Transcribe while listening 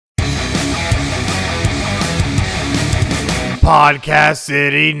Podcast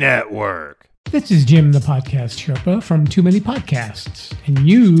City Network. This is Jim, the Podcast Sherpa from Too Many Podcasts, and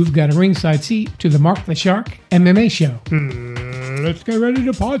you've got a ringside seat to the Mark the Shark MMA show. Let's get ready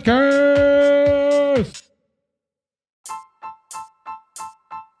to podcast!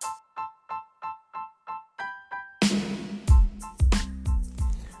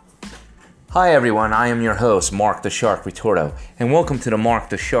 Hi everyone, I am your host, Mark the Shark Ritordo, and welcome to the Mark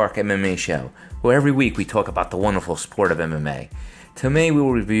the Shark MMA show, where every week we talk about the wonderful sport of MMA. Today we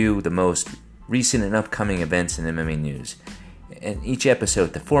will review the most recent and upcoming events in MMA news. In each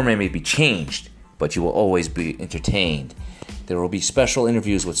episode, the format may be changed, but you will always be entertained. There will be special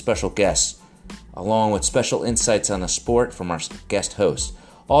interviews with special guests, along with special insights on the sport from our guest hosts.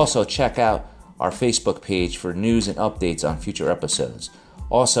 Also, check out our Facebook page for news and updates on future episodes.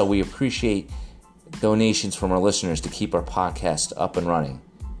 Also, we appreciate donations from our listeners to keep our podcast up and running.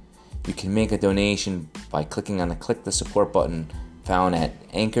 You can make a donation by clicking on the Click the Support button found at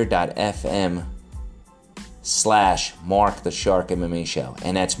anchor.fm/Mark the Shark MMA show.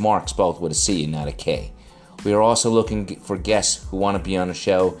 And that's Mark spelled with a C and not a K. We are also looking for guests who want to be on the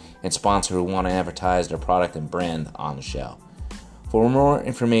show and sponsors who want to advertise their product and brand on the show. For more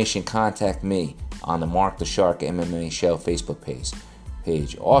information, contact me on the Mark the Shark MMA show Facebook page.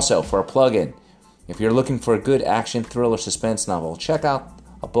 Also, for a plug-in, if you're looking for a good action thriller suspense novel, check out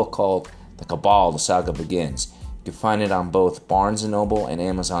a book called The Cabal, The Saga Begins. You can find it on both Barnes & Noble and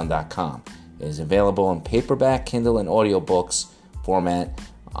Amazon.com. It is available in paperback, Kindle, and audiobooks format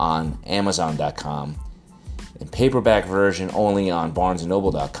on Amazon.com. In paperback version only on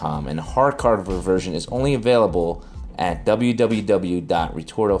BarnesandNoble.com, and the hardcover version is only available at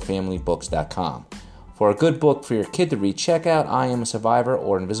www.retordofamilybooks.com. For a good book for your kid to read, check out I Am a Survivor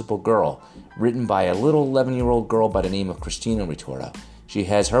or Invisible Girl, written by a little 11-year-old girl by the name of Christina Ritordo. She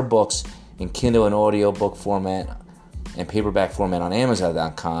has her books in Kindle and audiobook format and paperback format on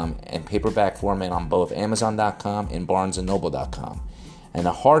Amazon.com and paperback format on both Amazon.com and BarnesandNoble.com. And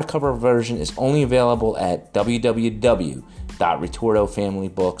the hardcover version is only available at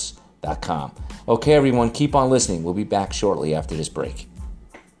www.retordofamilybooks.com. Okay, everyone, keep on listening. We'll be back shortly after this break.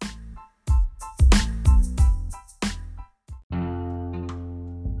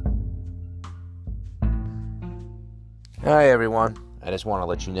 Hi everyone, I just want to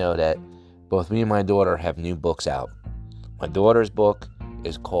let you know that both me and my daughter have new books out. My daughter's book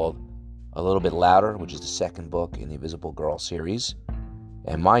is called A Little Bit Louder, which is the second book in the Invisible Girl series.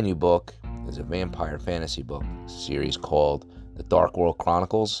 And my new book is a vampire fantasy book series called The Dark World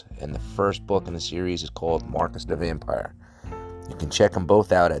Chronicles, and the first book in the series is called Marcus the Vampire. You can check them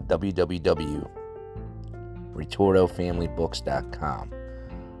both out at www.retordofamilybooks.com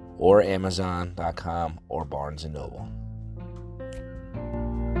or Amazon.com or Barnes & Noble.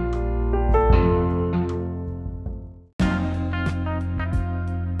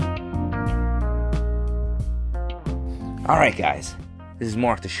 Alright guys, this is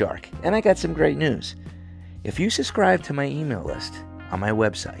Mark the Shark, and I got some great news. If you subscribe to my email list on my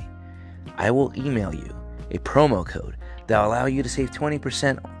website, I will email you a promo code that will allow you to save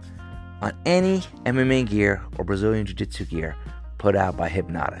 20% on any MMA gear or Brazilian Jiu-Jitsu gear put out by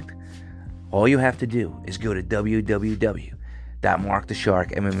Hypnotic. All you have to do is go to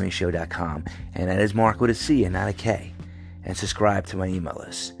www.markthesharkmmashow.com, and that is Mark with a C and not a K, and subscribe to my email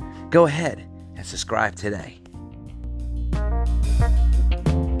list. Go ahead and subscribe today.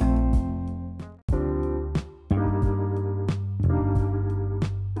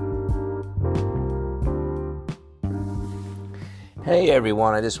 Hey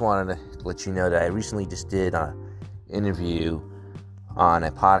everyone, I just wanted to let you know that I recently just did an interview on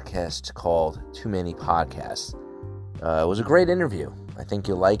a podcast called Too Many Podcasts. It was a great interview. I think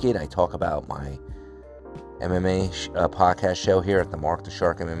you'll like it. I talk about my MMA podcast show here at the Mark the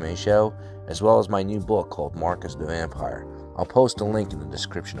Shark MMA show, as well as my new book called Marcus the Vampire. I'll post a link in the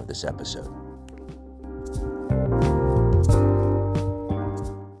description of this episode.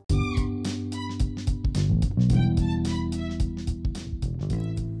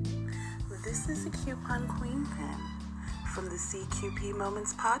 This is a Coupon Queen Pin from the CQP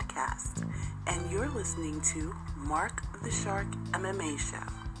Moments podcast, and you're listening to Mark the Shark MMA show.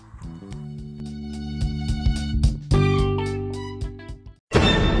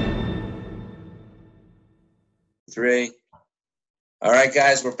 Three. All right,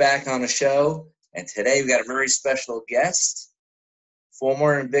 guys, we're back on the show, and today we got a very special guest,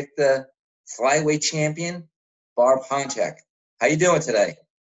 former Invicta flyweight champion, Barb Honchak. How you doing today?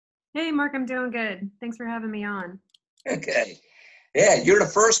 Hey, Mark, I'm doing good. Thanks for having me on. Okay. Yeah, you're the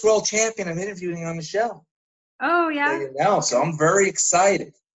first world champion I'm interviewing on the show. Oh, yeah? You know, so I'm very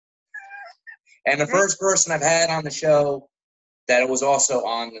excited. And the first person I've had on the show that it was also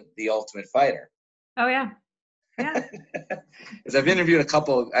on The Ultimate Fighter. Oh yeah. Yeah. Because I've interviewed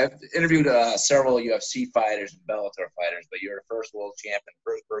several UFC fighters and Bellator fighters, but you're the first world champion,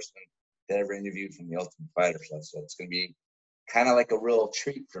 first person that ever interviewed from The Ultimate Fighter show. So it's going to be kind of like a real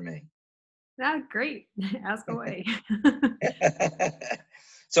treat for me. That's great. Ask away.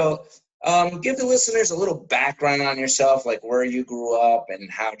 So give the listeners a little background on yourself, like where you grew up and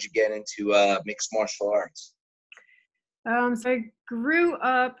how'd you get into mixed martial arts? So I grew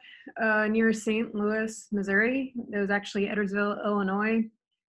up near St. Louis, Missouri. It was actually Edwardsville, Illinois.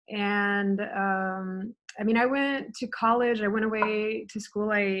 And I went to college. I went away to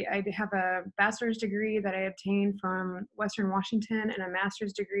school. I have a bachelor's degree that I obtained from Western Washington and a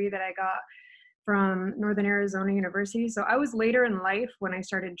master's degree that I got from Northern Arizona University. So I was later in life when I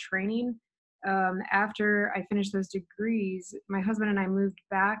started training. After I finished those degrees, my husband and I moved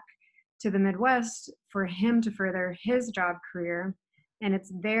back to the Midwest for him to further his job career. And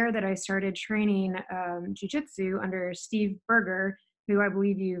it's there that I started training jiu-jitsu under Steve Berger, who I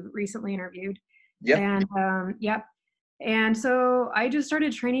believe you recently interviewed. Yep. And And so I just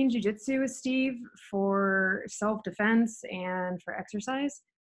started training jiu-jitsu with Steve for self-defense and for exercise.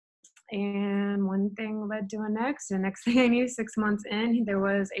 And one thing led to the next. And next thing I knew, 6 months in, there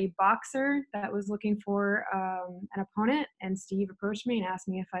was a boxer that was looking for an opponent. And Steve approached me and asked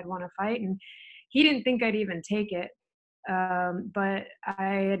me if I'd want to fight. And he didn't think I'd even take it. But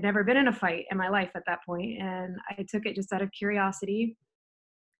I had never been in a fight in my life at that point. And I took it just out of curiosity.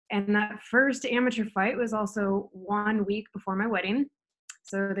 And that first amateur fight was also 1 week before my wedding.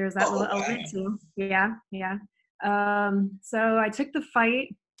 So there's that little element too. Yeah. So I took the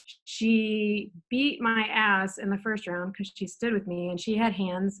fight. She beat my ass in the first round because she stood with me and she had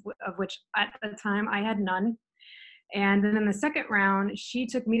hands, of which at the time I had none. And then in the second round, she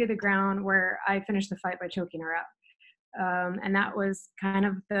took me to the ground where I finished the fight by choking her out. And that was kind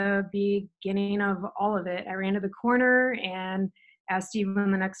of the beginning of all of it. I ran to the corner and asked Steve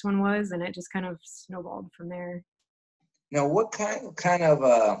when the next one was, and it just kind of snowballed from there. Now, what kind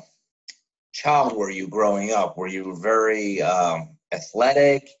of child were you growing up? Were you very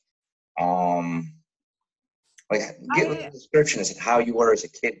athletic? Give a description as to how you were as a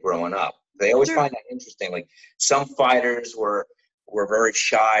kid growing up. They always find that interesting. Like some fighters were very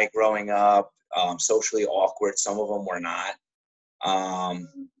shy growing up, socially awkward. Some of them were not.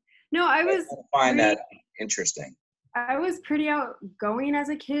 No, I find that interesting. I was pretty outgoing as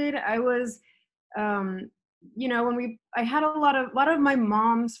a kid. I was, I had a lot of my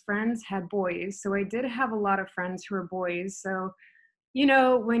mom's friends had boys. So I did have a lot of friends who were boys. So,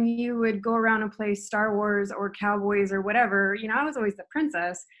 when you would go around and play Star Wars or Cowboys or whatever, I was always the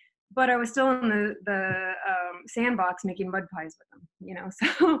princess, but I was still in the sandbox making mud pies with them,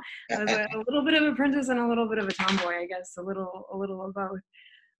 so I was a little bit of a princess and a little bit of a tomboy, I guess, a little of both.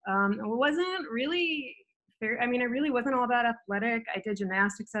 It wasn't really I really wasn't all that athletic. I did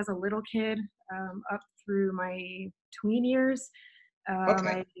gymnastics as a little kid, up through my tween years.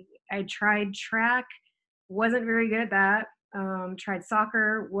 I tried track, wasn't very good at that. Tried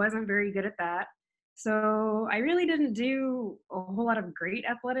soccer, wasn't very good at that. So I really didn't do a whole lot of great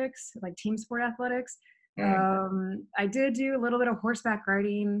athletics, like team sport athletics. I did do a little bit of horseback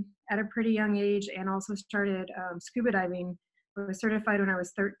riding at a pretty young age and also started scuba diving. I was certified when I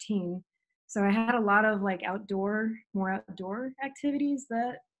was 13. So I had a lot of more outdoor activities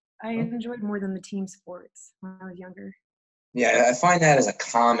that I enjoyed more than the team sports when I was younger. Yeah, I find that as a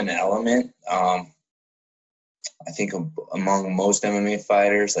common element. I think among most MMA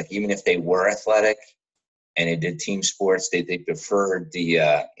fighters, like even if they were athletic and they did team sports, they preferred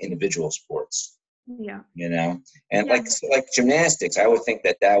the individual sports. Yeah. And like gymnastics, I would think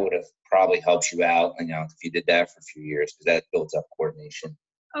that would have probably helped you out, if you did that for a few years, because that builds up coordination.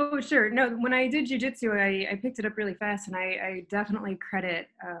 Oh, sure. No, when I did jiu-jitsu, I picked it up really fast, and I definitely credit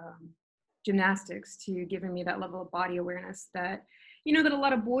gymnastics to giving me that level of body awareness that, that a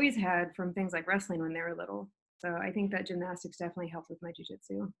lot of boys had from things like wrestling when they were little. So I think that gymnastics definitely helped with my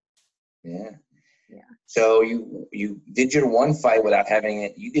jiu-jitsu. Yeah. So you did your one fight without having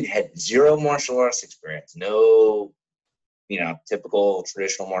it. You had zero martial arts experience, no, typical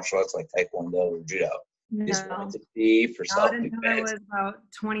traditional martial arts like Taekwondo or Judo. No, just wanted to be for self-defense. Until I was about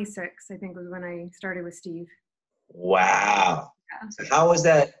 26, I think was when I started with Steve. Wow. Yeah. So how was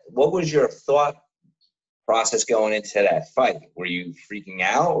that? What was your thought process going into that fight? Were you freaking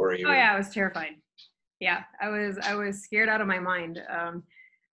out, or you? Oh yeah, I was terrified. Yeah, I was scared out of my mind.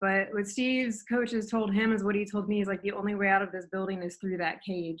 But what Steve's coaches told him is what he told me is like the only way out of this building is through that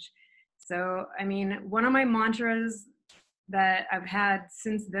cage. So, one of my mantras that I've had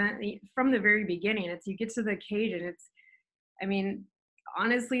since then, from the very beginning, it's you get to the cage and I mean,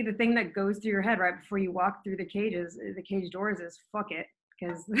 honestly, the thing that goes through your head right before you walk through the cage doors is fuck it,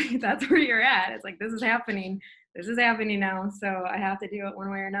 because that's where you're at. It's like, this is happening now, so I have to do it one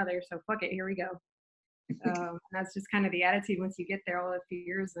way or another, so fuck it, here we go. And that's just kind of the attitude. Once you get there, all the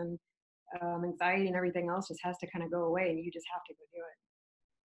fears and anxiety and everything else just has to kind of go away, and you just have to go do it.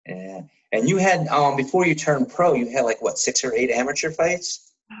 Yeah. And you had, before you turned pro, you had like, what, 6 or 8 amateur fights?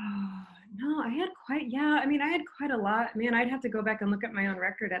 No, I had quite a lot. Man, I'd have to go back and look at my own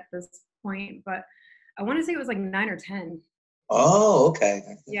record at this point, but I want to say it was like 9 or 10. Oh,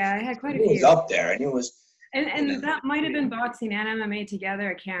 okay. Yeah, I had quite a few. It was few. up there, and it was. And that might have been boxing and MMA together.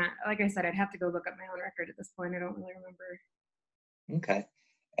 I can't, like I said, I'd have to go look up my own record at this point. I don't really remember. Okay.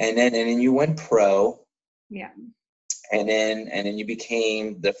 And then you went pro. Yeah. And then you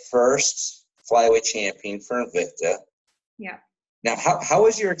became the first flyweight champion for Invicta. Yeah. Now, how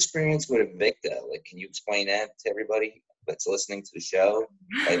was your experience with Invicta? Like, can you explain that to everybody that's listening to the show?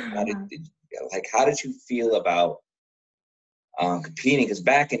 Like, how did you feel about competing? Because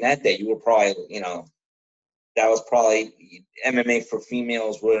back in that day, you were probably, that was probably MMA for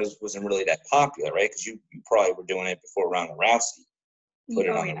females wasn't really that popular, right? Because you probably were doing it before Ronda Rousey put it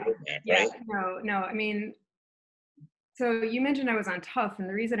on the roadmap, right? No. I mean, so you mentioned I was on Tough, and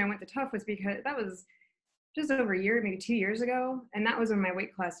the reason I went to Tough was because that was just over a year, maybe 2 years ago, and that was when my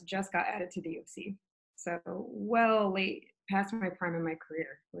weight class just got added to the UFC. So well late past my prime in my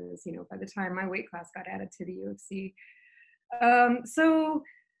career was, by the time my weight class got added to the UFC. So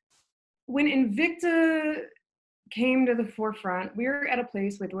when Invicta came to the forefront, we were at a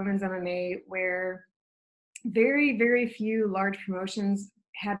place with women's MMA where very, very few large promotions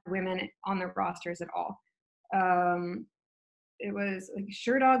had women on their rosters at all. It was like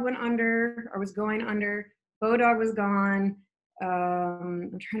Sherdog went under or was going under. Bodog was gone.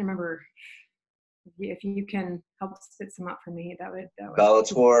 I'm trying to remember if you can help spit some up for me. That would Bellator.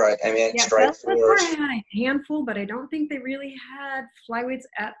 Bellator had a handful, but I don't think they really had flyweights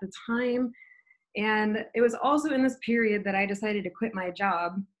at the time. And it was also in this period that I decided to quit my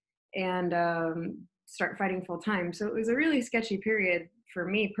job and start fighting full time. So it was a really sketchy period for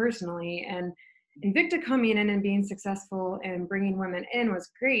me personally. And Invicta coming in and being successful and bringing women in was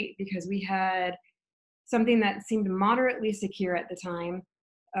great because we had something that seemed moderately secure at the time,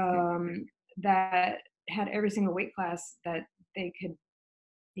 that had every single weight class that they could,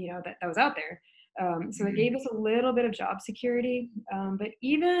 that was out there. So it gave us a little bit of job security. But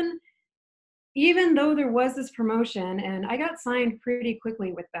even though there was this promotion, and I got signed pretty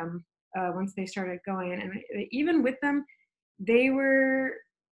quickly with them once they started going, and even with them, they were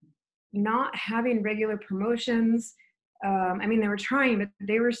not having regular promotions. They were trying, but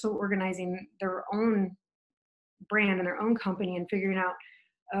they were still organizing their own brand and their own company and figuring out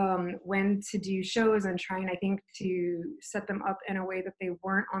when to do shows and trying, I think, to set them up in a way that they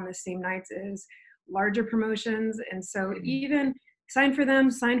weren't on the same nights as larger promotions. And so even sign for them,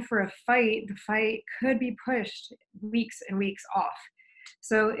 sign for a fight, the fight could be pushed weeks and weeks off.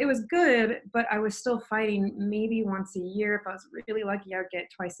 So it was good, but I was still fighting maybe once a year. If I was really lucky, I would get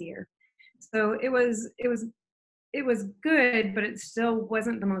twice a year. So it was good, but it still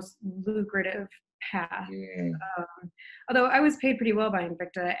wasn't the most lucrative path. Although I was paid pretty well by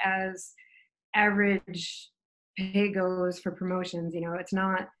Invicta, as average pay goes for promotions. It's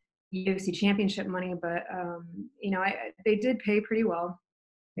not UFC championship money, but they did pay pretty well.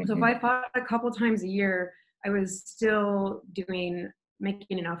 So if I fought a couple times a year, I was still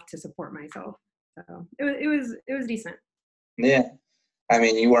making enough to support myself. So it was decent. Yeah.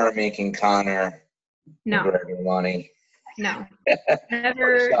 You weren't making Conor McGregor money. No,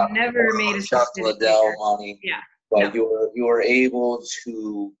 never made a Chuck Liddell money. Yeah, but you were able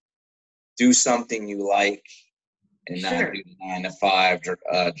to do something you like and not do the 9-to-5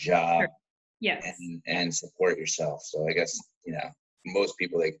 job. Sure. Yes, and support yourself. So I guess most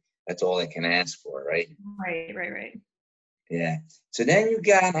people that's all they can ask for, right? Right. Yeah. So then you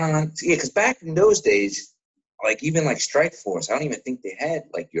got on, because back in those days, even Strikeforce, I don't even think they had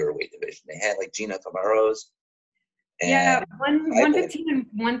your weight division. They had Gina Tabaros. Yeah, 115 and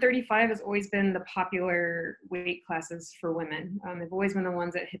 135 has always been the popular weight classes for women. They've always been the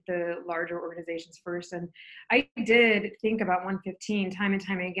ones that hit the larger organizations first. And I did think about 115 time and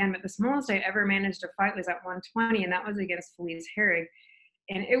time again, but the smallest I ever managed to fight was at 120, and that was against Felice Herrig.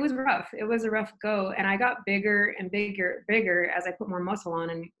 And it was rough. It was a rough go. And I got bigger and bigger as I put more muscle on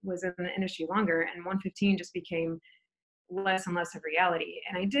and was in the industry longer. And 115 just became less and less of reality.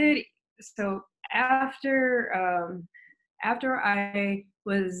 And I did, so after I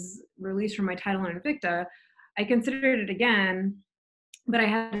was released from my title in Invicta, I considered it again, but I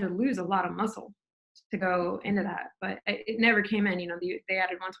had to lose a lot of muscle. to go into that, but it never came in. They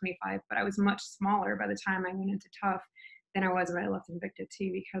added 125, but I was much smaller by the time I went into tough than I was when I left Invicta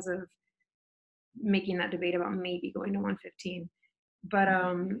too, because of making that debate about maybe going to 115. But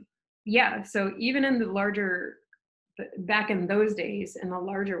yeah, so even in the larger, back in those days, in the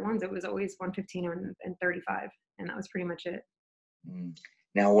larger ones, it was always 115 and 35, and that was pretty much it.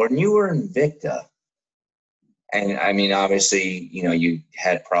 Now, when you were Invicta, and I mean, obviously, you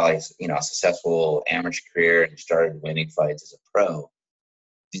had probably, a successful amateur career and you started winning fights as a pro.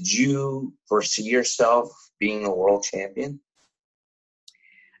 Did you foresee yourself being a world champion?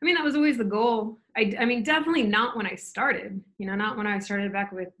 I mean, that was always the goal. I mean, definitely not when I started, not when I started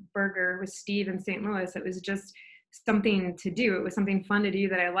back with Berger, with Steve in St. Louis. It was just something to do. It was something fun to do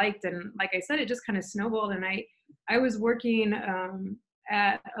that I liked. And like I said, it just kind of snowballed. And I was working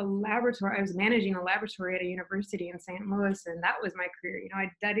at a laboratory. I was managing a laboratory at a university in St. Louis, and that was my career.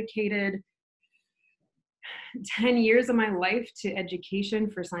 I dedicated 10 years of my life to education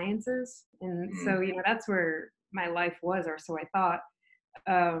for sciences. And so, that's where my life was, or so I thought.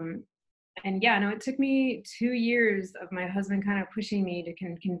 And yeah, no, it took me 2 years of my husband kind of pushing me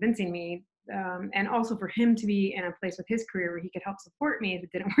to convincing me, and also for him to be in a place with his career where he could help support me if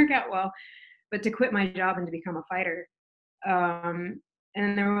it didn't work out well, but to quit my job and to become a fighter.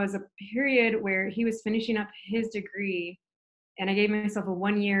 And there was a period where he was finishing up his degree, and I gave myself a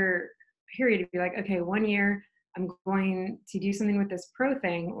 1 year period to be like, okay, 1 year, I'm going to do something with this pro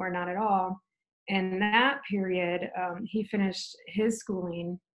thing or not at all. And that period, he finished his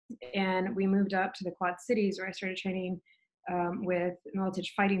schooling, and we moved up to the Quad Cities, where I started training with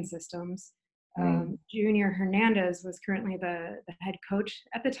Miletich Fighting Systems. Junior Hernandez was currently the head coach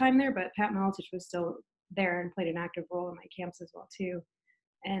at the time there, but Pat Miletich was still there and played an active role in my camps as well too.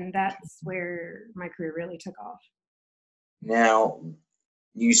 And that's where my career really took off. Now,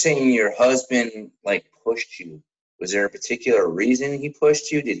 you saying your husband pushed you. Was there a particular reason he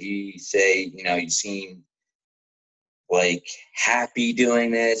pushed you? Did he say, you seem happy doing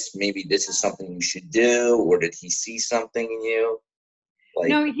this? Maybe this is something you should do, or did he see something in you?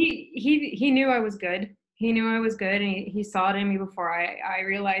 No, he knew I was good. He knew I was good, and he saw it in me before I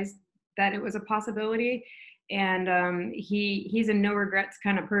realized that it was a possibility. And he's a no regrets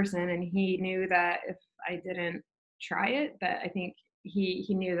kind of person, and he knew that if I didn't try it, that I think he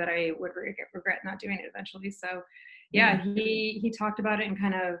knew that I would regret not doing it eventually. So yeah, he talked about it and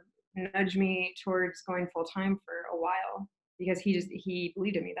kind of nudged me towards going full time for a while, because he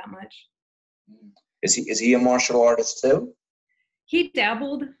believed in me that much. Is he a martial artist too? He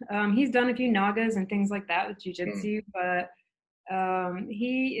dabbled. He's done a few nagas and things like that with jiu-jitsu, but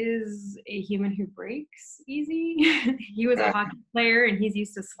he is a human who breaks easy. He was a hockey player, and he's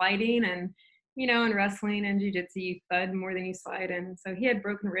used to sliding, and in wrestling and jiu-jitsu, you thud more than you slide. And so he had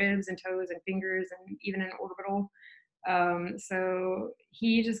broken ribs and toes and fingers and even an orbital. So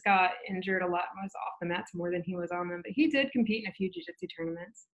he just got injured a lot and was off the mats more than he was on them. But he did compete in a few jiu-jitsu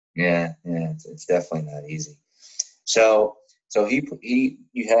tournaments. Yeah, it's definitely not easy. So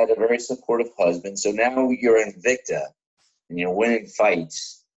you had a very supportive husband. So now you're Invicta, and you're winning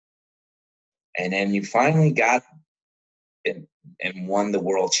fights, and then you finally got and won the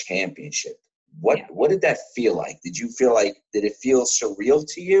world championship. What did that feel like? Did it feel surreal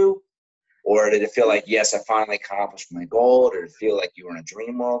to you? Or did it feel like, yes, I finally accomplished my goal? Or did it feel like you were in a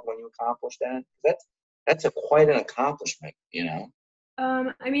dream world when you accomplished that? That's quite an accomplishment,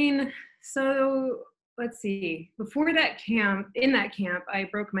 I mean, so let's see. Before that camp, I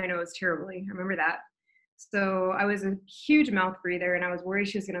broke my nose terribly. I remember that. So I was a huge mouth breather, and I was worried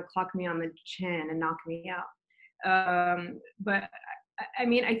she was going to clock me on the chin and knock me out. But I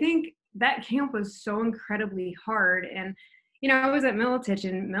mean, I think that camp was so incredibly hard. And I was at Miletich,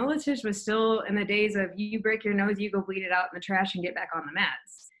 and Miletich was still in the days of you break your nose, you go bleed it out in the trash and get back on the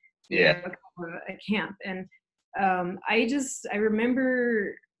mats. A camp. And I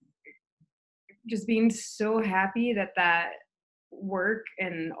remember just being so happy that work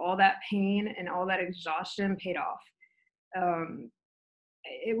and all that pain and all that exhaustion paid off.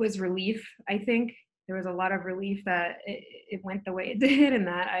 It was relief, I think. There was a lot of relief that it went the way it did, and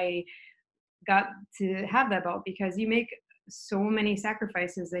that I got to have that belt, because you make so many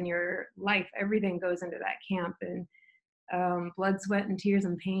sacrifices in your life. Everything goes into that camp, and blood, sweat, and tears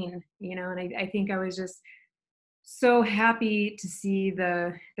and pain, and I think I was just so happy to see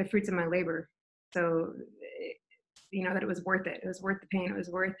the fruits of my labor. So, that it was worth it. It was worth the pain. It was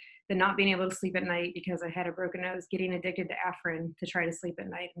worth the not being able to sleep at night because I had a broken nose, getting addicted to Afrin to try to sleep at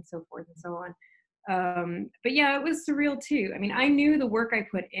night, and so forth and so on. But yeah, it was surreal too. I mean, I knew the work I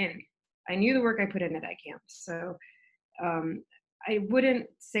put in. I knew the work I put into that camp. So I wouldn't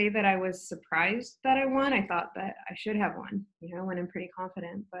say that I was surprised that I won. I thought that I should have won. I went in pretty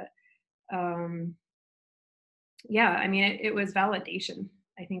confident, but yeah, I mean, it was validation.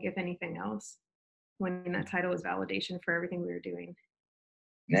 I think if anything else, winning that title was validation for everything we were doing.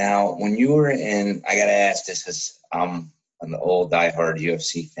 Now, when you were in, I gotta ask this because I'm an old diehard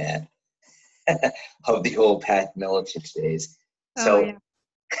UFC fan of the old Pat Miletich days. Oh, So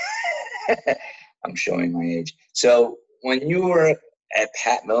I'm showing my age. So when you were at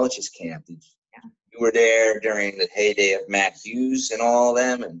Pat Miletich's camp, you were there during the heyday of Matt Hughes and all of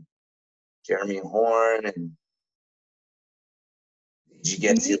them, and Jeremy Horn, and did you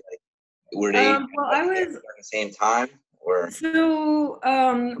get to were they well, I was at the same time? Or so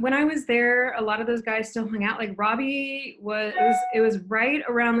when I was there, a lot of those guys still hung out. Like Robbie it was right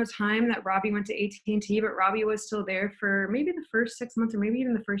around the time that Robbie went to AT&T, but Robbie was still there for maybe the first 6 months or maybe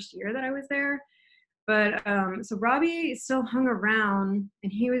even the first year that I was there. But so Robbie still hung around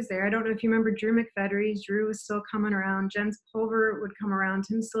and he was there. I don't know if you remember Drew McFedries. Drew was still coming around. Jens Pulver would come around.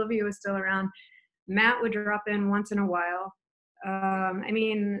 Tim Sylvia was still around. Matt would drop in once in a while. I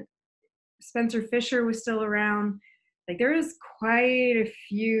mean, Spencer Fisher was still around. Like there was quite a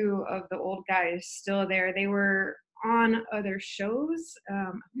few of the old guys still there. They were on other shows.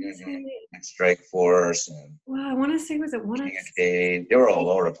 Strike Force and I want to say was it one of they were all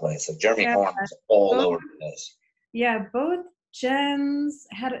over the place. So Jeremy Horn was all over the place. Yeah, both Jens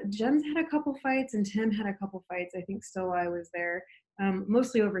had a couple fights and Tim had a couple fights. I think still while I was there,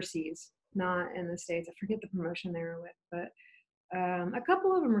 mostly overseas, not in the States. I forget the promotion they were with, but a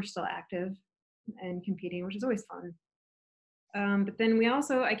couple of them are still active and competing, which is always fun. But then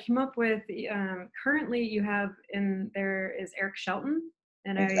I came up with, currently you have there is Eric Shelton,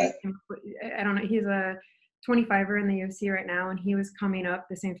 and okay. I don't know, he's a 25er in the UFC right now, and he was coming up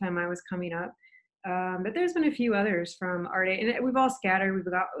the same time I was coming up. But there's been a few others from our day, and we've all scattered. We've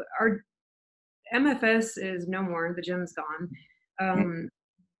got our MFS is no more, the gym's gone.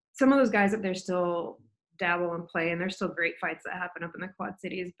 Some of those guys up there still dabble and play, and there's still great fights that happen up in the Quad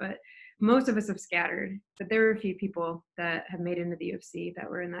Cities, but most of us have scattered. But there are a few people that have made it into the UFC that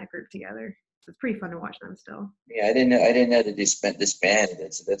were in that group together. So it's pretty fun to watch them still. Yeah, I didn't know that they disbanded.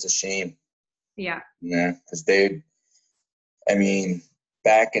 That's a shame. Yeah. Yeah, because I mean,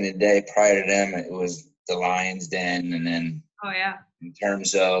 back in the day prior to them, it was the Lions Den, and then in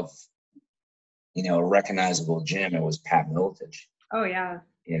terms of a recognizable gym, it was Pat Miletich. Oh yeah.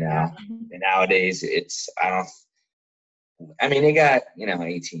 And nowadays they got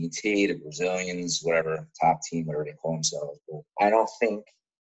AT&T, the Brazilians, whatever top team, whatever they call themselves, but I don't think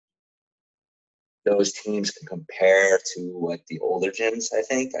those teams can compare to like the older gyms. I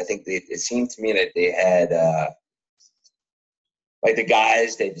think it seemed to me that they had like the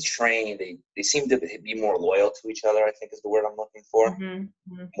guys they trained, they seem to be more loyal to each other, I think is the word I'm looking for.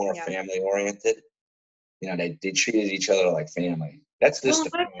 More family oriented. They treated each other like family. That's just the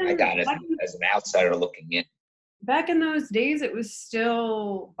feeling I got as an outsider looking in. Back in those days, it was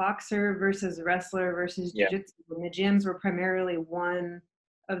still boxer versus wrestler versus jiu-jitsu. And the gyms were primarily one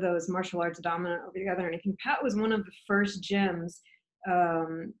of those martial arts dominant over the other. And I think Pat was one of the first gyms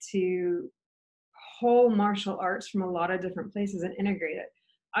to pull martial arts from a lot of different places and integrate it.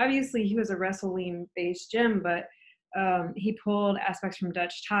 Obviously, he was a wrestling-based gym, but he pulled aspects from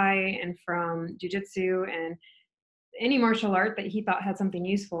Dutch Thai and from jiu-jitsu and any martial art that he thought had something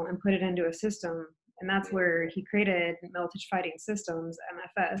useful and put it into a system. And that's where he created Miletich Fighting Systems,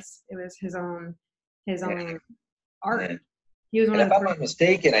 MFS. It was his own art. Yeah. He was one of the first. If I'm not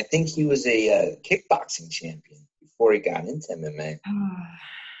mistaken, I think he was a kickboxing champion before he got into MMA.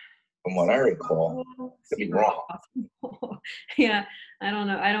 From what I recall. Could be wrong. Yeah, I don't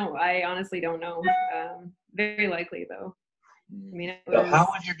know. I honestly don't know. Very likely though. I mean, so how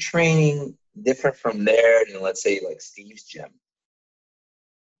was your training different from there than, let's say, like Steve's gym?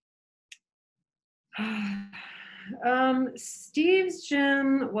 Steve's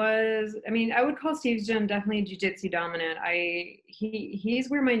gym was, I would call Steve's gym definitely jiu-jitsu dominant. He's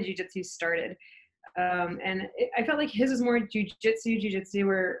where my jiu-jitsu started. And I felt like his was more jiu-jitsu,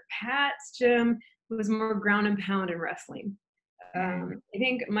 where Pat's gym was more ground and pound and wrestling. I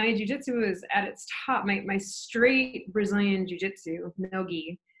think my jiu-jitsu was at its top. My straight Brazilian jiu-jitsu,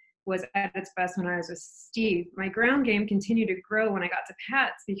 no-gi, was at its best when I was with Steve. My ground game continued to grow when I got to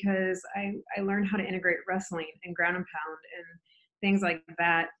Pat's because I learned how to integrate wrestling and ground and pound and things like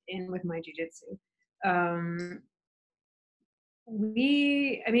that in with my jiu-jitsu.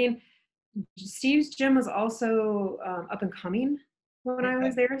 Steve's gym was also up and coming when I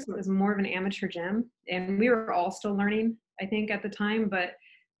was there, so it was more of an amateur gym, and we were all still learning, I think, at the time. But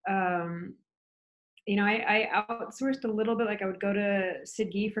I outsourced a little bit. Like I would go to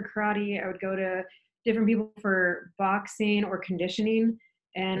Sid Gee for karate. I would go to different people for boxing or conditioning.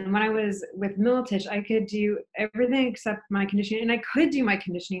 And when I was with Militich, I could do everything except my conditioning. And I could do my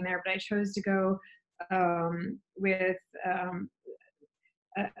conditioning there, but I chose to go with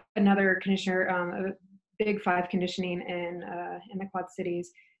another conditioner, a Big Five conditioning in the Quad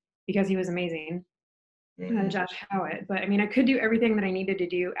Cities, because he was amazing, Josh Howitt. But I mean, I could do everything that I needed to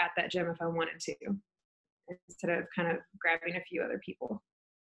do at that gym if I wanted to, instead of kind of grabbing a few other people.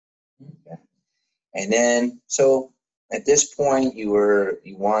 Okay. And then, so at this point, you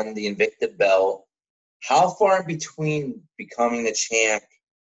won the Invicta belt. How far in between becoming the champ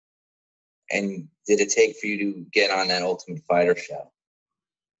and did it take for you to get on that Ultimate Fighter show?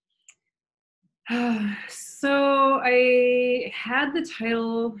 So I had the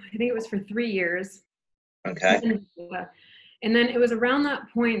title, I think it was for 3 years. Okay. And then it was around that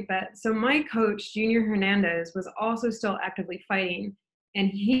point that, so my coach, Junior Hernandez, was also still actively fighting, and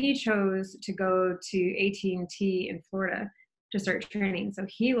he chose to go to AT&T in Florida to start training. So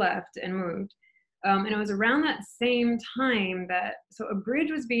he left and moved. And it was around that same time that, so a new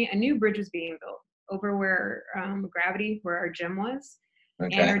bridge was being built over where Gravity, where our gym was.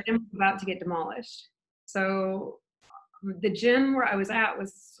 Okay. And our gym was about to get demolished. So the gym where I was at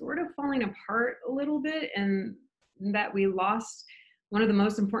was sort of falling apart a little bit, and that we lost one of the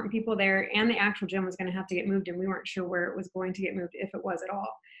most important people there, and the actual gym was going to have to get moved, and we weren't sure where it was going to get moved, if it was at all.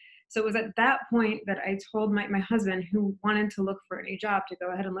 So it was at that point that I told my husband, who wanted to look for a new job, to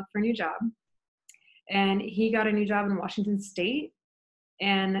go ahead and look for a new job. And he got a new job in Washington State.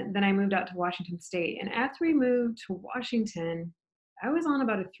 And then I moved out to Washington State. And after we moved to Washington, I was on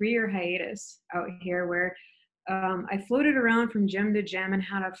about a 3-year hiatus out here where I floated around from gym to gym and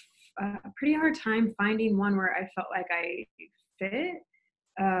had a pretty hard time finding one where I felt like I fit,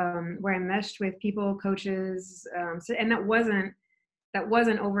 where I meshed with people, coaches, and that wasn't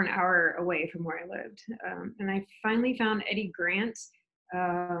over an hour away from where I lived. And I finally found Eddie Grant.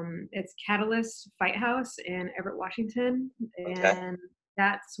 It's Catalyst Fight House in Everett, Washington, and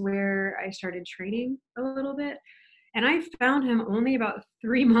that's where I started training a little bit. And I found him only about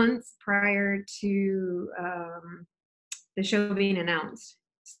 3 months prior to the show being announced.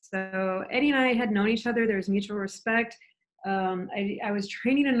 So Eddie and I had known each other. There was mutual respect. I was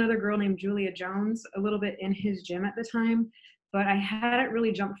training another girl named Julia Jones a little bit in his gym at the time, but I hadn't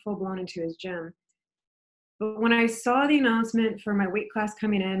really jumped full blown into his gym. But when I saw the announcement for my weight class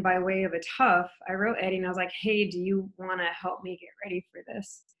coming in by way of a tough, I wrote Eddie and I was like, hey, do you want to help me get ready for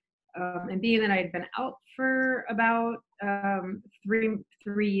this? And being that I had been out for about 3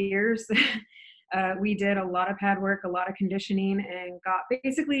 years, we did a lot of pad work, a lot of conditioning, and got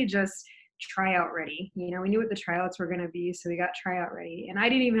basically just tryout ready. We knew what the tryouts were going to be, so we got tryout ready. And I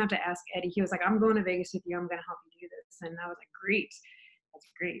didn't even have to ask Eddie. He was like, I'm going to Vegas with you. I'm going to help you do this. And I was like, great. That's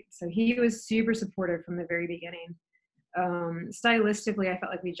great. So he was super supportive from the very beginning. Stylistically, I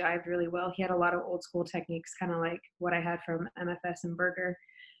felt like we jived really well. He had a lot of old school techniques, kind of like what I had from MFS and Berger.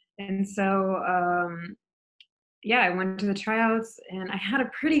 And so, I went to the tryouts, and I had a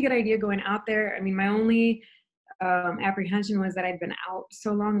pretty good idea going out there. I mean, my only apprehension was that I'd been out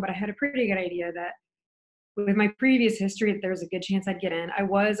so long, but I had a pretty good idea that with my previous history, that there was a good chance I'd get in. I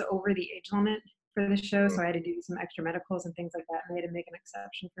was over the age limit for the show, so I had to do some extra medicals and things like that, and they had to make an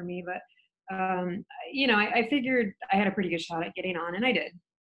exception for me. But, I figured I had a pretty good shot at getting on, and I did.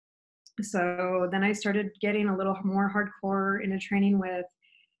 So then I started getting a little more hardcore into training with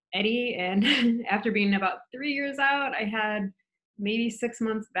Eddie, and after being about 3 years out, I had maybe 6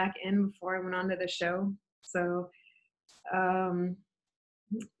 months back in before I went on to the show. So I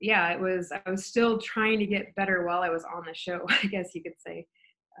was still trying to get better while I was on the show, I guess you could say.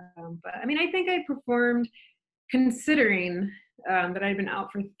 But I mean, I think I performed, considering that I'd been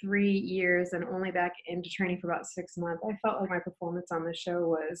out for 3 years and only back into training for about 6 months. I felt like my performance on the show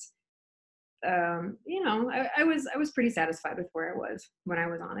was I was pretty satisfied with where I was when I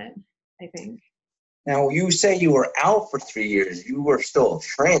was on it, I think. Now, you say you were out for 3 years. You were still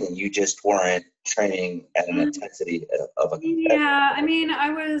training. You just weren't training at an intensity of a competitor. Yeah, I mean, I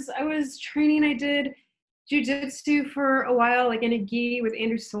was training. I did jiu-jitsu for a while, like in a gi with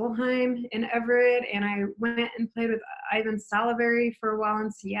Andrew Solheim in Everett, and I went and played with Ivan Salaverry for a while in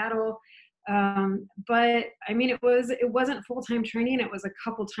Seattle. But I mean, it wasn't full-time training. It was a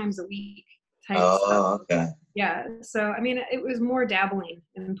couple times a week. Stuff. Okay. Yeah. So, I mean, it was more dabbling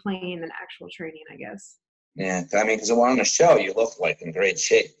and playing than actual training, I guess. Yeah. I mean, because on the show, you looked like in great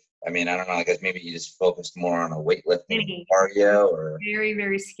shape. I mean, I don't know. I guess maybe you just focused more on a weightlifting cardio or. Very,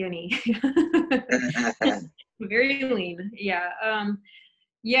 very skinny. Very lean.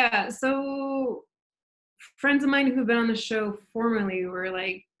 Yeah. So friends of mine who've been on the show formerly were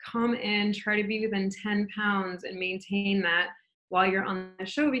like, come in, try to be within 10 pounds and maintain that while you're on the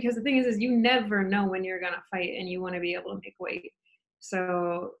show, because the thing is you never know when you're going to fight and you want to be able to make weight.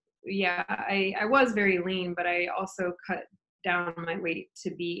 So yeah, I was very lean, but I also cut down my weight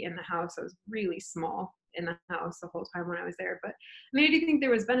to be in the house. I was really small in the house the whole time when I was there. But I mean, I do think there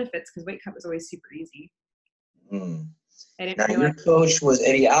was benefits because weight cut was always super easy. Mm. I didn't Now, your realize. coach was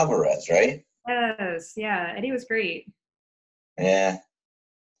Eddie Alvarez, right? Yes, yeah, Eddie was great. Yeah.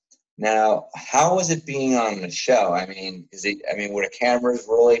 Now, how was it being on the show? I mean, were the cameras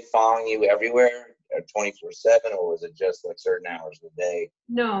really following you everywhere, 24/7, or was it just like certain hours of the day?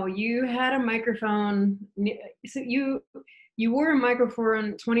 No, you had a microphone. So you wore a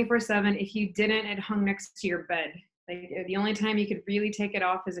microphone 24/7. If you didn't, it hung next to your bed. Like the only time you could really take it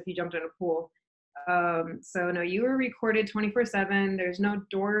off is if you jumped in a pool. So no, you were recorded 24/7. There's no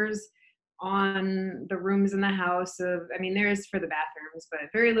doors on the rooms in the house. There is for the bathrooms, but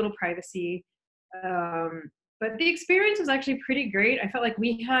very little privacy. But the experience was actually pretty great. I felt like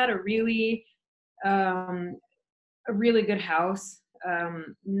we had a really good house.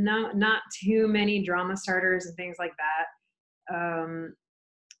 Not too many drama starters and things like that.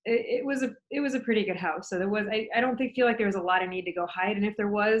 It was a pretty good house. So I don't feel like there was a lot of need to go hide. And if there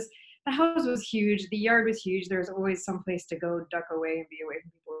was, the house was huge. The yard was huge. There was always some place to go duck away and be away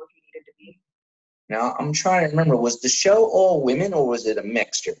from people if you needed to be. Now, I'm trying to remember, was the show all women or was it a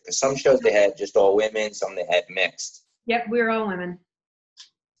mixture? Because some shows they had just all women, some they had mixed. Yep, we were all women.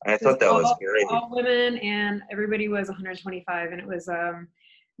 I thought that was great. All women, and everybody was 125. And it was,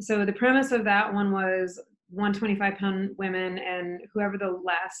 so the premise of that one was 125-pound women, and whoever the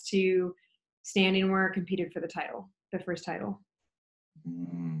last two standing were competed for the title, the first title.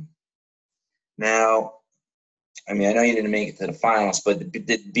 Now, I mean, I know you didn't make it to the finals, but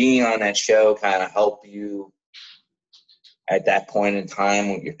did being on that show kind of help you at that point in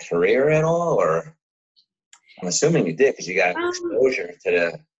time with your career at all? Or I'm assuming you did because you got exposure to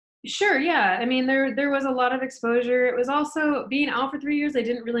the... Sure, yeah. I mean, there was a lot of exposure. It was also being out for 3 years. I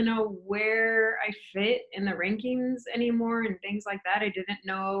didn't really know where I fit in the rankings anymore and things like that. I didn't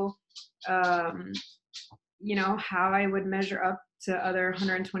know, how I would measure up to other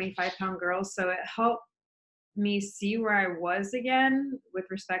 125-pound girls. So it helped me see where I was again with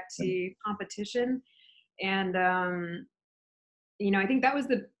respect to competition. And, I think that was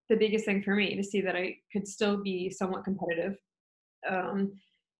the biggest thing for me, to see that I could still be somewhat competitive.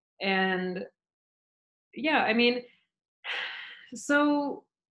 And yeah, I mean, so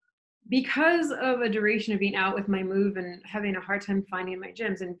because of a duration of being out with my move and having a hard time finding my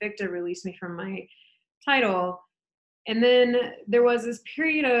gyms, Invicta released me from my title. And then there was this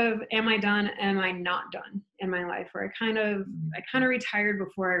period of, am I done? Am I not done in my life, where I kind of retired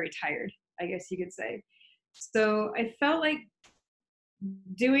before I retired, I guess you could say. So I felt like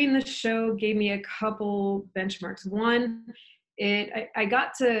doing the show gave me a couple benchmarks. One, I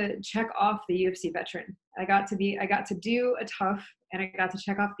got to check off the UFC veteran. I got to do a tough, and I got to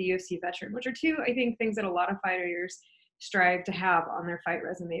check off the UFC veteran, which are two, I think, things that a lot of fighters strive to have on their fight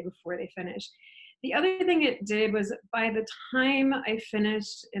resume before they finish. The other thing it did was, by the time I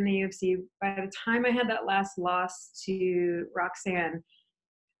finished in the UFC, by the time I had that last loss to Roxanne,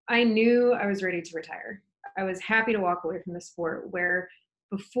 I knew I was ready to retire. I was happy to walk away from the sport, where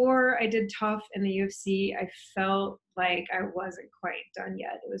before I did tough in the UFC, I felt like I wasn't quite done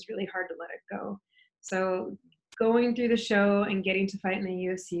yet. It was really hard to let it go. So going through the show and getting to fight in the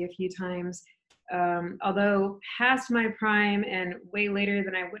UFC a few times, although past my prime and way later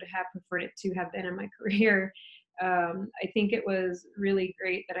than I would have preferred it to have been in my career, I think it was really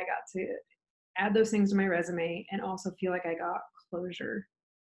great that I got to add those things to my resume and also feel like I got closure.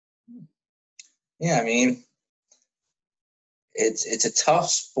 Yeah, I mean, it's a tough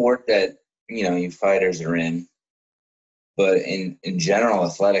sport that, you fighters are in, but in general,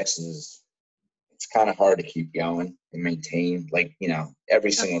 athletics it's kind of hard to keep going and maintain. Like,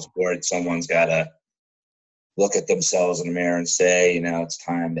 every single sport, someone's got to look at themselves in the mirror and say, it's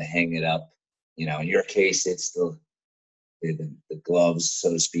time to hang it up. In your case, it's the gloves,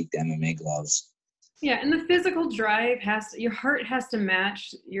 so to speak, the MMA gloves. Yeah, and the physical drive your heart has to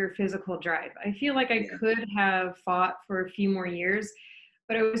match your physical drive. I feel like I could have fought for a few more years,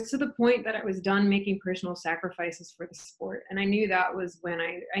 but I was to the point that I was done making personal sacrifices for the sport. And I knew that was when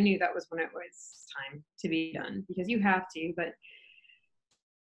it was time to be done, because you have to. But,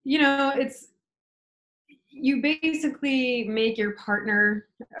 you basically make your partner,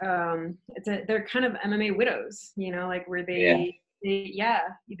 they're kind of MMA widows, where they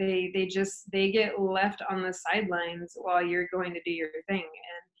get left on the sidelines while you're going to do your thing.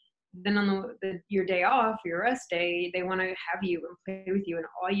 then on your day off, your rest day, they want to have you and play with you, and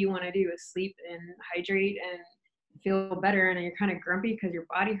all you want to do is sleep and hydrate and feel better, and you're kind of grumpy because your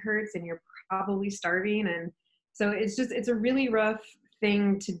body hurts and you're probably starving. And so it's a really rough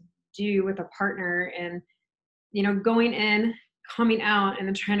thing to do with a partner. And going in, coming out, and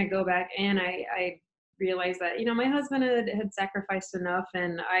then trying to go back in, I realized that my husband had sacrificed enough,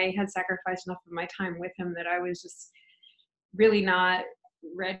 and I had sacrificed enough of my time with him that I was just really not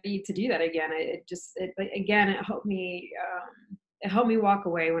ready to do that again. It helped me walk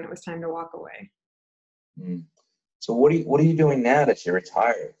away when it was time to walk away. So what are you doing now that you're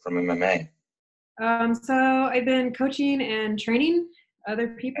retired from MMA? So I've been coaching and training other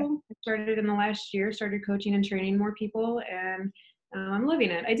people. I started in the last year, started coaching and training more people, and I'm loving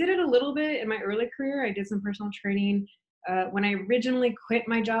it. I did it a little bit in my early career. I did some personal training. When I originally quit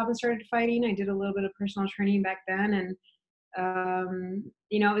my job and started fighting, I did a little bit of personal training back then. And,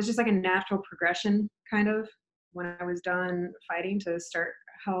 it was just like a natural progression kind of when I was done fighting to start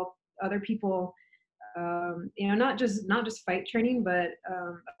help other people, not just fight training, but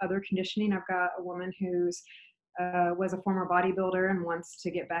other conditioning. I've got a woman who's was a former bodybuilder and wants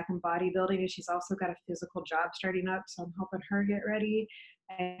to get back in bodybuilding, and she's also got a physical job starting up, so I'm helping her get ready.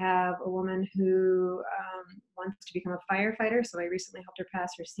 I have a woman who wants to become a firefighter, so I recently helped her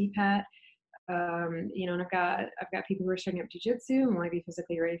pass her CPAT. And I've got people who are starting up jiu-jitsu and want to be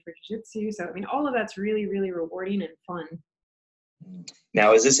physically ready for jiu-jitsu. So all of that's really, really rewarding and fun.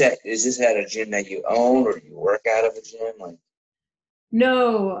 Now, is this at a gym that you own, or do you work out of a gym?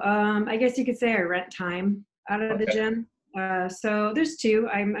 No, I guess you could say I rent time out of the gym. So there's two.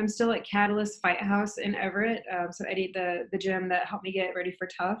 I'm still at Catalyst Fight House in Everett. So Eddie, the gym that helped me get ready for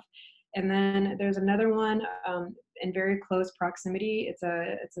Tough. And then there's another one in very close proximity. It's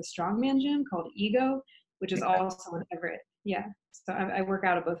a strongman gym called Ego, which is also in Everett. Yeah. So I work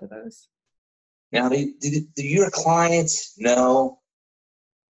out of both of those. Now, do your clients know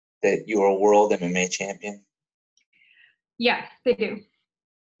that you're a world MMA champion? Yeah, they do.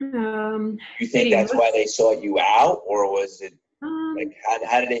 You think that's why they sought you out, or was it how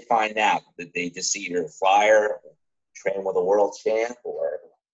did they find out? Did they just see your flyer, train with a world champ, or?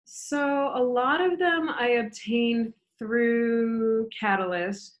 So a lot of them I obtained through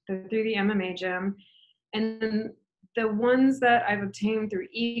Catalyst, through the MMA gym, and then the ones that I've obtained through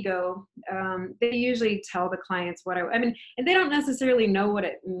Ego, they usually tell the clients and they don't necessarily know what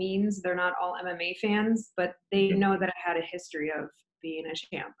it means. They're not all MMA fans, but they know that I had a history of being a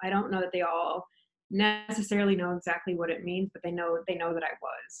champ. I don't know that they all necessarily know exactly what it means, but they know that I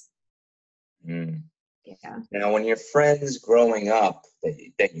was. Yeah. Now, when your friends growing up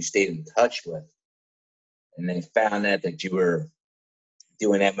that you stayed in touch with, and they found out that you were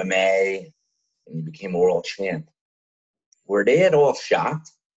doing MMA and you became a world champ, were they at all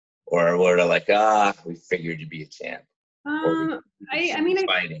shocked, or were they like, we figured you'd be a champ? I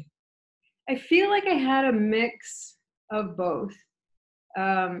feel like I had a mix of both.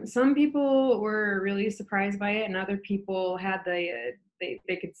 Some people were really surprised by it, and other people had they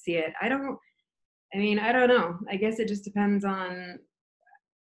could see it. I don't know. I guess it just depends on,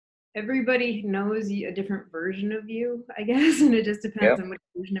 everybody knows a different version of you, I guess, and it just depends on which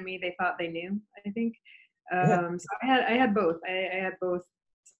version of me they thought they knew, I think. So I had both. I had both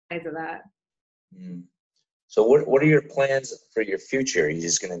sides of that. So what are your plans for your future? Are you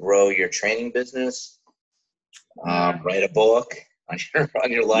just going to grow your training business? Write a book on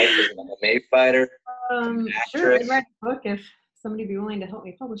your life as an MMA fighter? Sure, I'd write a book if somebody would be willing to help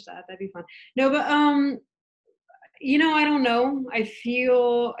me publish that. That'd be fun. No, but I don't know. I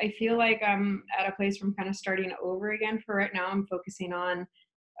feel like I'm at a place where I'm kind of starting over again. For right now, I'm focusing on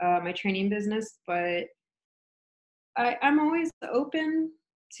my training business, but I'm always open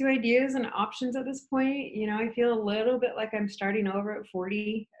to ideas and options at this point. I feel a little bit like I'm starting over at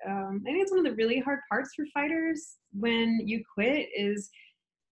 40. I think it's one of the really hard parts for fighters when you quit is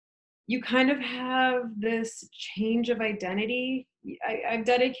you kind of have this change of identity. I've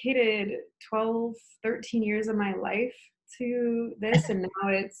dedicated 12, 13 years of my life to this, and now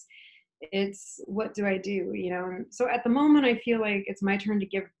it's what do I do? And so at the moment, I feel like it's my turn to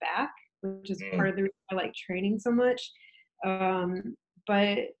give back, which is part of the reason I like training so much.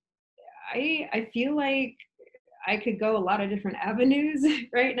 But I feel like I could go a lot of different avenues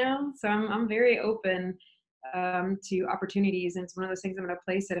right now. So I'm very open to opportunities. And it's one of those things I'm going to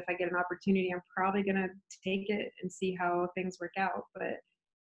place it. If I get an opportunity, I'm probably going to take it and see how things work out. But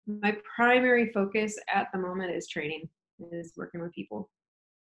my primary focus at the moment is training, is working with people.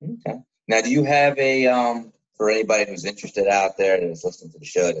 Okay. Now, do you have for anybody who's interested out there that's listening to the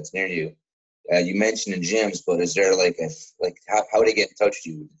show that's near you, you mentioned in gyms, but is there how would they get in touch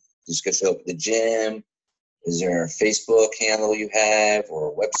with you? Just go show up at the gym? Is there a Facebook handle you have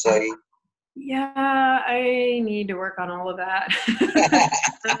or a website? Yeah, I need to work on all of that.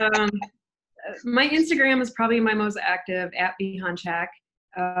 My Instagram is probably my most active, at @bhonchak.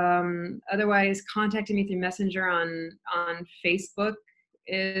 Otherwise, contacting me through Messenger on Facebook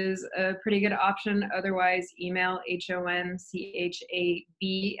is a pretty good option. Otherwise, email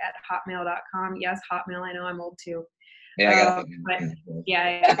honchab@hotmail.com. Yes, Hotmail. I know I'm old too. Yeah, I got but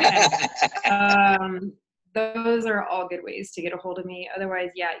yeah. Those are all good ways to get a hold of me.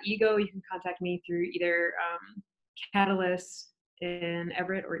 Otherwise, yeah, Ego, you can contact me through either Catalyst in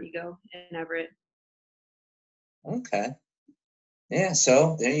Everett or Ego in Everett. Okay. Yeah,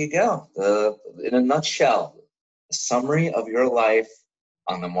 so there you go. In a nutshell, a summary of your life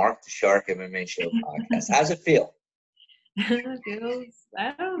on the Mark the Shark MMA Show podcast. How's it feel? It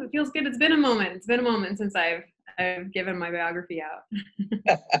feels good. It's been a moment. It's been a moment since I've given my biography out.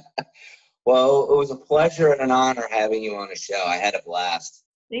 Well, it was a pleasure and an honor having you on the show. I had a blast.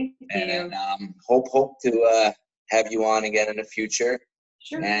 Thank you. And hope to have you on again in the future.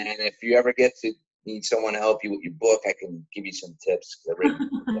 Sure. And if you ever get to need someone to help you with your book, I can give you some tips because I've written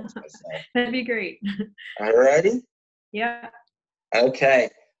books myself. That'd be great. All righty? Yeah. Okay.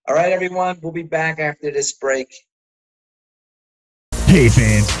 All right, everyone. We'll be back after this break. Hey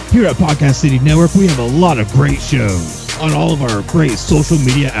fans, here at Podcast City Network, we have a lot of great shows on all of our great social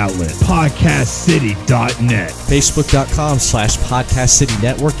media outlets. PodcastCity.net. Facebook.com/Podcast City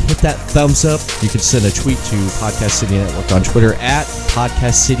Network. Hit that thumbs up. You can send a tweet to Podcast City Network on Twitter at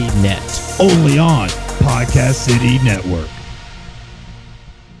Podcast City Net. Only on Podcast City Network.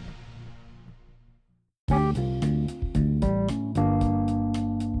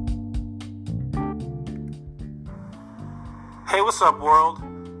 Hey, what's up, world?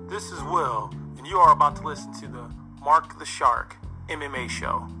 This is Will, and you are about to listen to the Mark the Shark MMA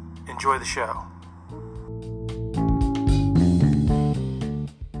Show. Enjoy the show.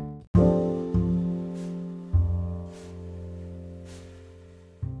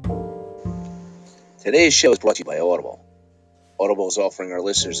 Today's show is brought to you by Audible. Audible is offering our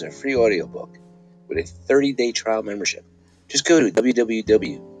listeners a free audiobook with a 30-day trial membership. Just go to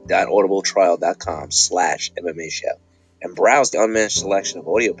www.audibletrial.com/MMA Show and browse the unmatched selection of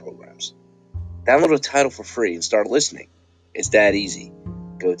audio programs. Download the title for free and start listening. It's that easy.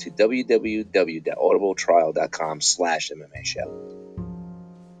 Go to www.audibletrial.com/MMA Show.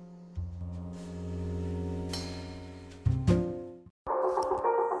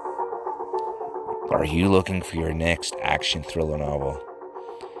 Are you looking for your next action thriller novel?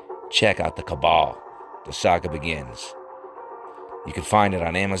 Check out The Cabal. The Saga Begins. You can find it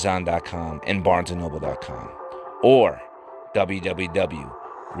on Amazon.com and BarnesandNoble.com or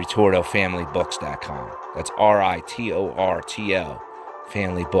www.ritortofamilybooks.com. That's RITORTO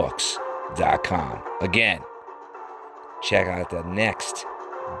familybooks.com. Again, check out the next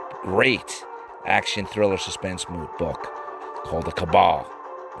great action thriller suspense book called The Cabal.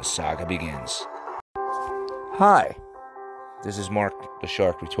 The Saga Begins. Hi, this is Mark the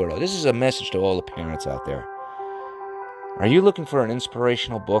Shark Ritorto. This is a message to all the parents out there. Are you looking for an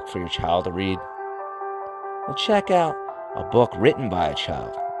inspirational book for your child to read? Well, check out a book written by a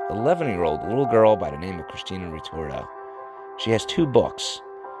child, 11-year-old little girl by the name of Christina Ritorto. She has 2 books.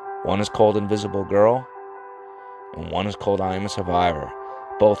 One is called Invisible Girl, and one is called I Am a Survivor.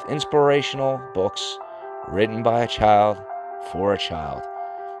 Both inspirational books written by a child for a child.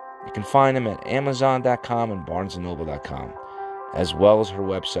 You can find them at Amazon.com and BarnesandNoble.com, as well as her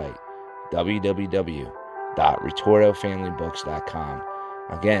website, www.ritortofamilybooks.com.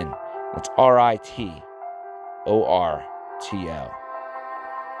 Again, it's RITORTO.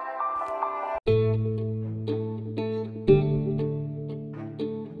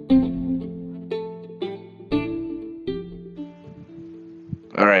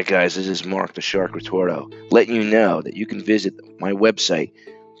 All right, guys, this is Mark the Shark Ritorto, letting you know that you can visit my website,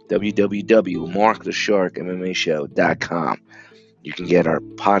 www.markthesharkmmashow.com. You can get our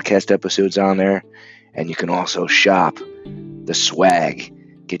podcast episodes on there, and you can also shop the swag.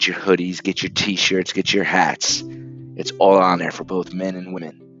 Get your hoodies, get your t-shirts, get your hats. It's all on there for both men and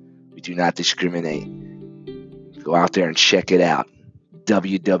women. We do not discriminate. Go out there and check it out.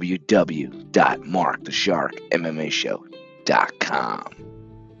 www.markthesharkmmashow.com.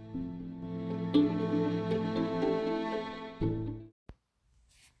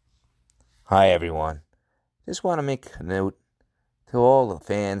 Hi, everyone. Just want to make a note to all the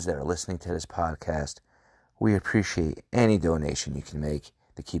fans that are listening to this podcast. We appreciate any donation you can make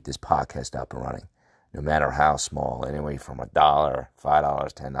to keep this podcast up and running, no matter how small, anyway from $1, $5,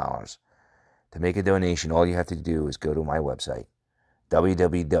 $10. To make a donation, all you have to do is go to my website,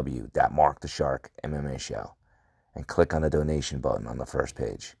 www.markthesharkmmashow and click on the donation button on the first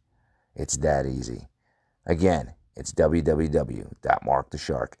page. It's that easy. Again, it's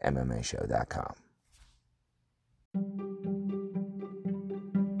www.markthesharkmmashow.com.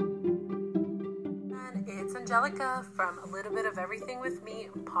 It's Angelica from A Little Bit of Everything with Me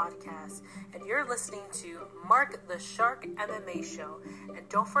podcast, and you're listening to Mark the Shark MMA Show. And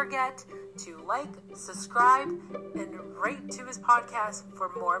don't forget to like, subscribe, and rate to his podcast for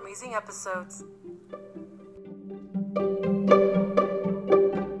more amazing episodes.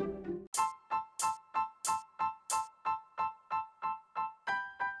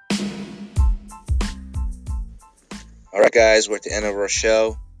 All right, guys, we're at the end of our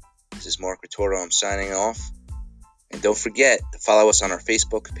show. This is Mark Retorto. I'm signing off. And don't forget to follow us on our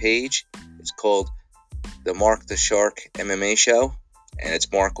Facebook page. It's called the Mark the Shark MMA Show. And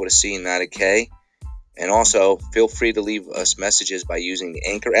it's Mark with a C and not a K. And also, feel free to leave us messages by using the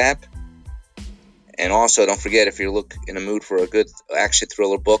Anchor app. And also, don't forget, if you're in the mood for a good action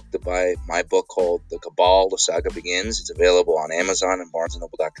thriller book, to buy my book called The Cabal, The Saga Begins. It's available on Amazon and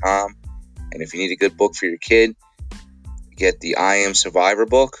BarnesandNoble.com. And if you need a good book for your kid, get the I Am Survivor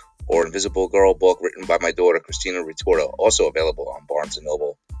book or Invisible Girl book written by my daughter, Christina Retorto, also available on Barnes &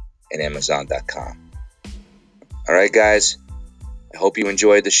 Noble and Amazon.com. All right, guys, I hope you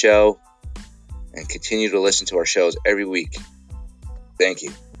enjoyed the show and continue to listen to our shows every week. Thank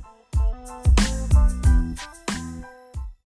you.